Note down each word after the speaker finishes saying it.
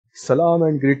Salam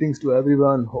and greetings to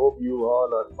everyone. Hope you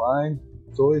all are fine.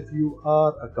 So if you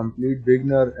are a complete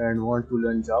beginner and want to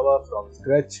learn Java from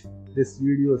scratch, this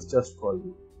video is just for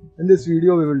you. In this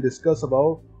video we will discuss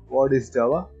about what is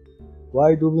Java,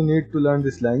 why do we need to learn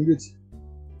this language,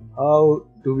 how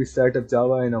do we set up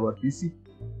Java in our PC,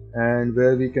 and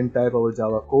where we can type our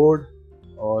Java code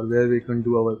or where we can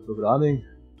do our programming,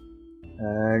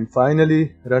 and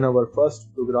finally run our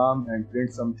first program and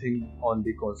print something on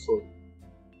the console.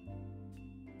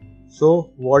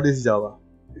 So, what is Java?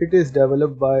 It is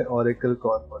developed by Oracle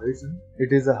Corporation.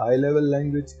 It is a high-level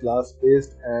language,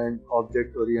 class-based and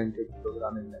object-oriented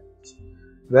programming language.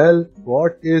 Well,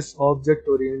 what is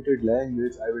object-oriented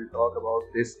language? I will talk about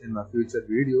this in my future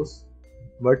videos.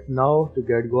 But now to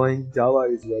get going, Java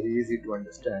is very easy to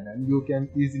understand and you can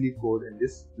easily code in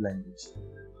this language.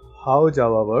 How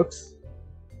Java works?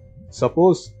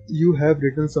 Suppose you have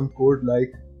written some code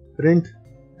like print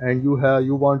and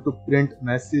you want to print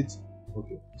message.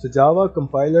 Okay, so Java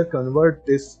compiler convert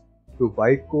this to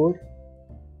bytecode,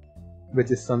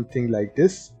 which is something like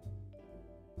this,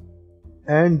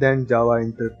 and then Java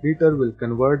interpreter will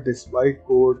convert this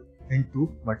bytecode into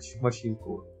machine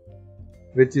code,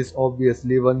 which is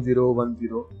obviously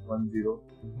 101010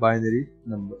 binary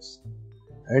numbers,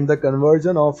 and the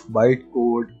conversion of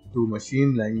bytecode to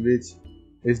machine language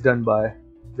is done by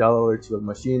Java Virtual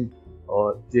Machine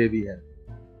or JVM.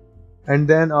 And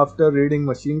then after reading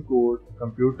machine code,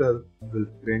 computer will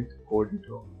print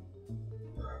CodeTron.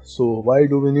 So why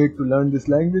do we need to learn this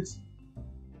language?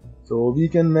 So we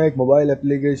can make mobile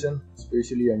application,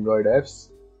 especially Android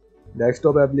apps,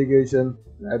 desktop application,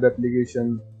 web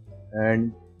application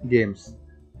and games.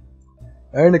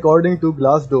 And according to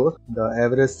Glassdoor, the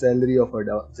average salary of a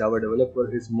Java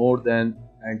developer is more than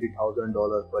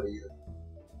 $90,000 per year.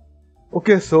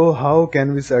 Okay, so how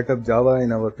can we set up Java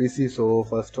in our PC? So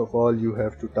first of all, you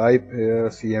have to type here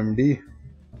cmd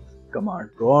command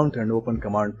prompt and open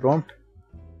command prompt.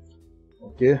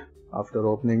 Okay, after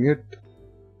opening it,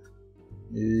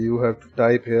 you have to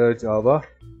type here Java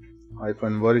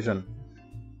 -version.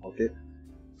 Okay,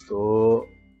 so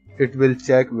it will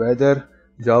check whether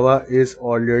Java is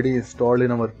already installed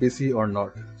in our PC or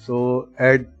not. So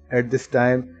at this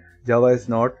time, Java is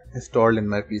not installed in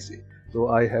my PC. So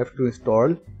I have to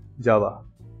install Java.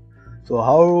 So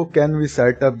how can we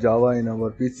set up Java in our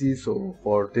PC? So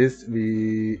for this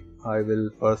I will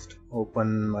first open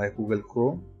my Google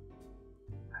Chrome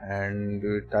and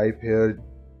type here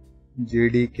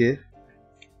JDK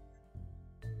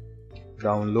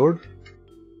download.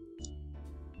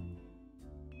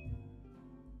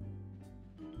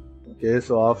 Okay,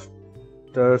 so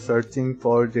after searching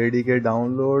for JDK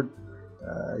download,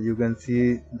 you can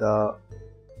see the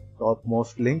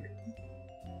topmost link.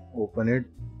 Open it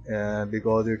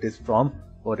because it is from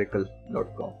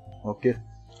oracle.com. okay,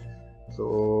 so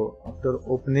after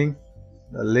opening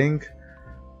the link,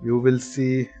 you will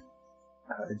see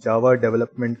Java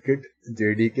Development Kit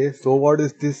JDK. So what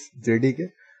is this JDK?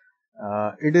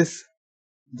 It is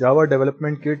Java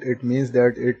Development Kit. It means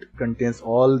that it contains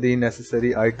all the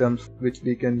necessary items which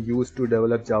we can use to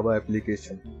develop Java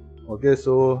application. Okay,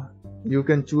 so you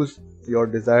can choose your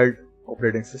desired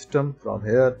operating system from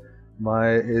here. My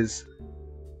is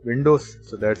Windows,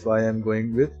 so that's why I'm going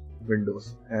with Windows,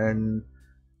 and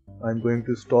I'm going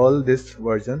to install this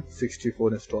version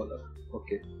 64 installer.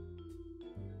 Okay,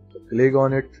 so click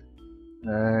on it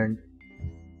and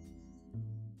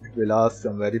it will ask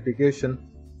some verification.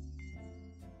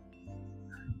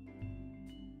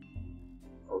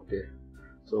 Okay,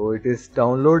 so it is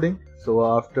downloading. So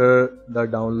after the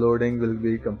downloading will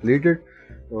be completed,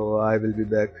 so I will be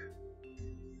back.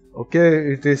 Okay,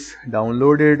 it is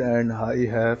downloaded and I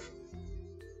have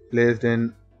placed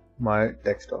in my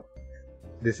desktop.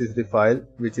 This is the file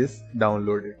which is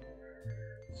downloaded.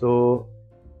 So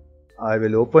I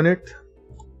will open it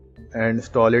and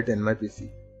install it in my PC.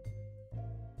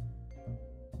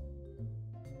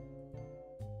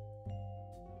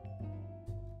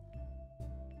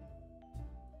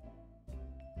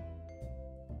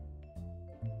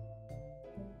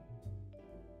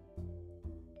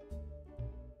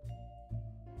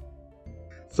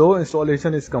 So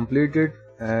installation is completed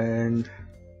and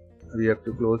we have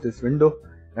to close this window,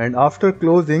 and after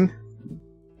closing,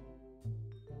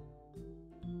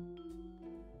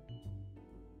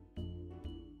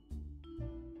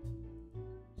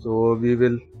 so we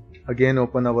will again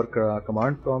open our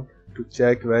command prompt to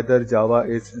check whether Java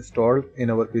is installed in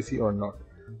our PC or not.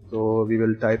 So we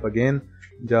will type again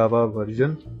Java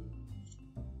version.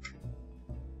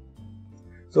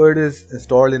 So it is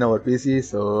installed in our PC,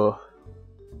 so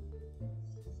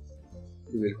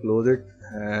we will close it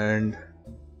and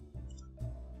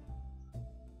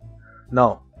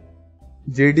Now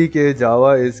JDK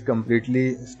Java is completely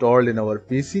installed in our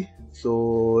PC.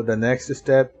 So the next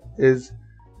step is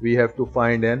we have to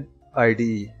find an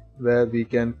IDE where we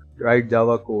can write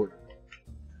Java code.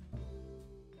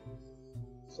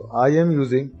 So I am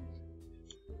using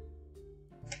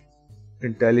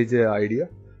IntelliJ IDEA.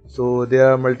 So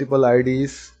there are multiple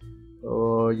IDEs.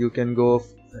 You can go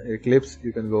Eclipse.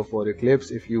 You can go for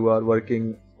Eclipse if you are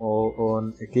working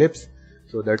on Eclipse.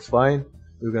 So that's fine.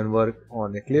 You can work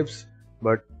on Eclipse.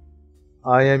 But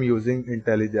I am using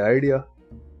IntelliJ IDEA.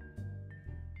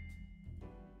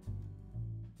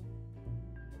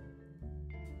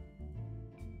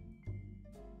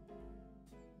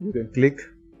 You can click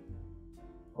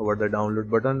over the download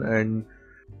button and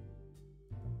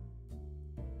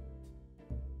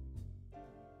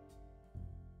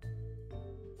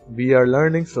we are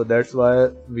learning, so that's why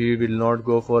we will not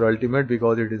go for ultimate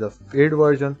because it is a paid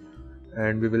version,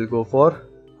 and we will go for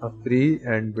a free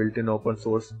and built-in open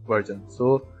source version.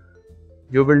 So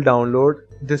you will download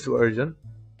this version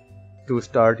to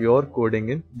start your coding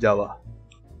in Java.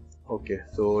 Okay,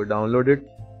 so download it.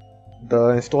 The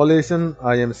installation,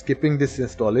 I am skipping this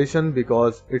installation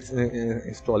because its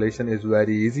installation is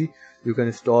very easy. You can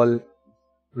install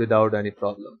without any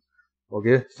problem.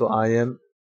 Okay, so I am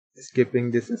skipping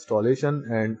this installation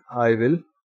and I will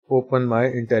open my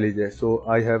IntelliJ. So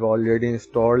I have already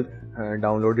installed and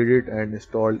downloaded it and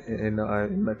installed in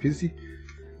my PC.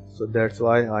 So that's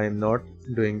why I am not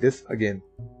doing this again.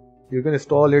 You can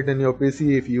install it in your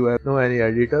PC if you have no any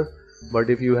editor, but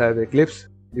if you have Eclipse,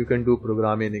 you can do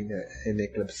programming in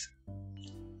Eclipse.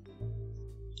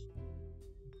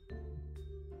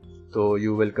 So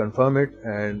you will confirm it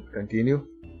and continue.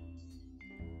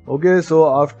 Okay,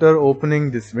 so after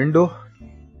opening this window,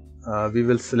 we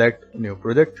will select new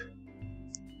project.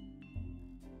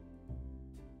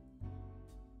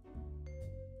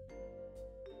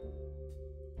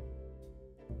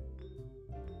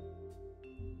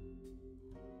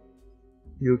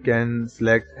 You can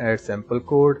select add sample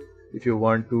code. If you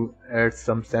want to add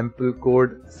some sample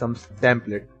code, some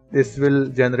template, this will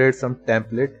generate some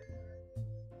template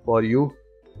for you.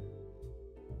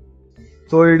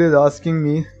 So it is asking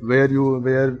me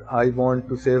where I want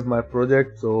to save my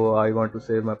project. So I want to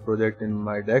save my project in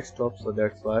my desktop. So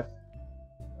that's why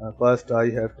first I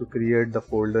have to create the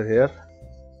folder here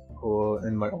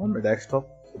on my desktop.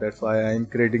 So that's why I am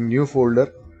creating new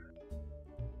folder.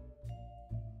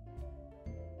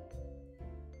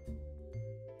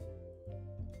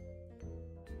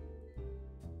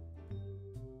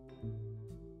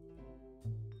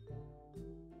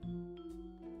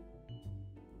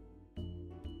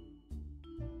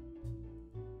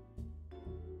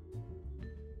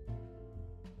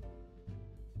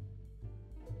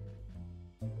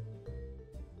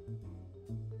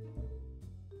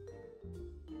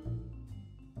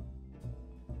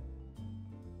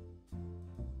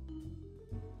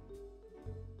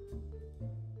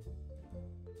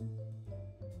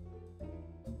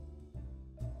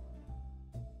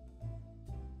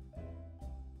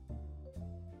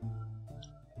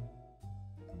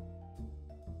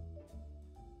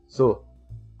 So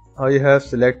I have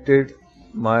selected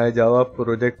my Java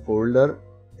project folder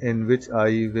in which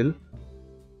I will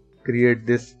create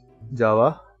this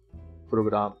Java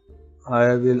program. I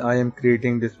am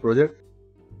creating this project.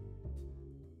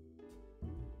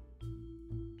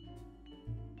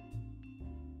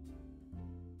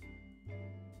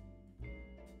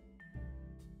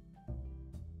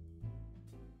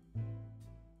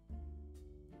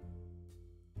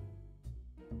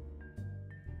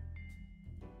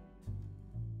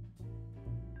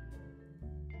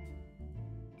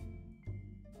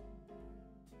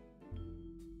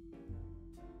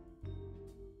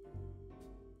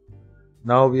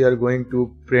 Now we are going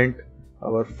to print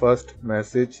our first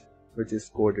message, which is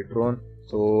CodeTron.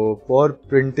 So for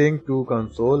printing to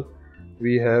console,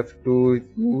 we have to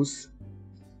use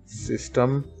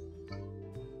system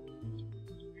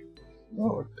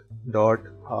dot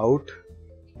out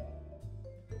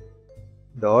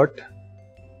dot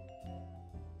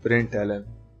println.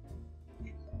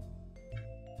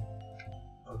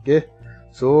 Okay,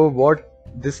 so what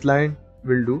this line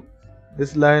will do,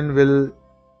 this line will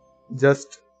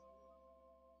just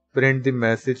print the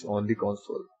message on the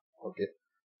console. Okay,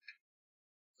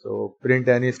 so print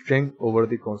any string over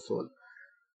the console.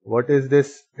 What is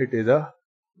this? It is a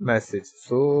message.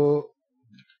 So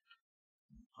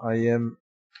I am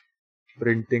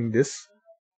printing this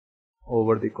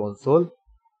over the console.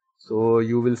 So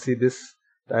you will see this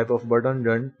type of button,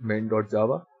 run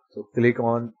main.java. So click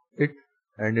on it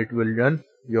and it will run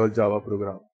your Java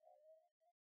program.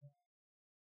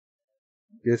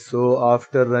 Okay, so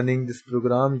after running this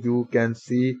program, you can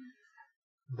see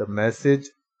the message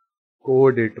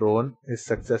CodeTron is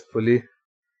successfully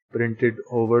printed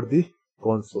over the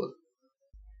console.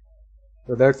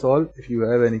 So that's all. If you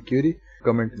have any query,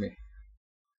 comment me.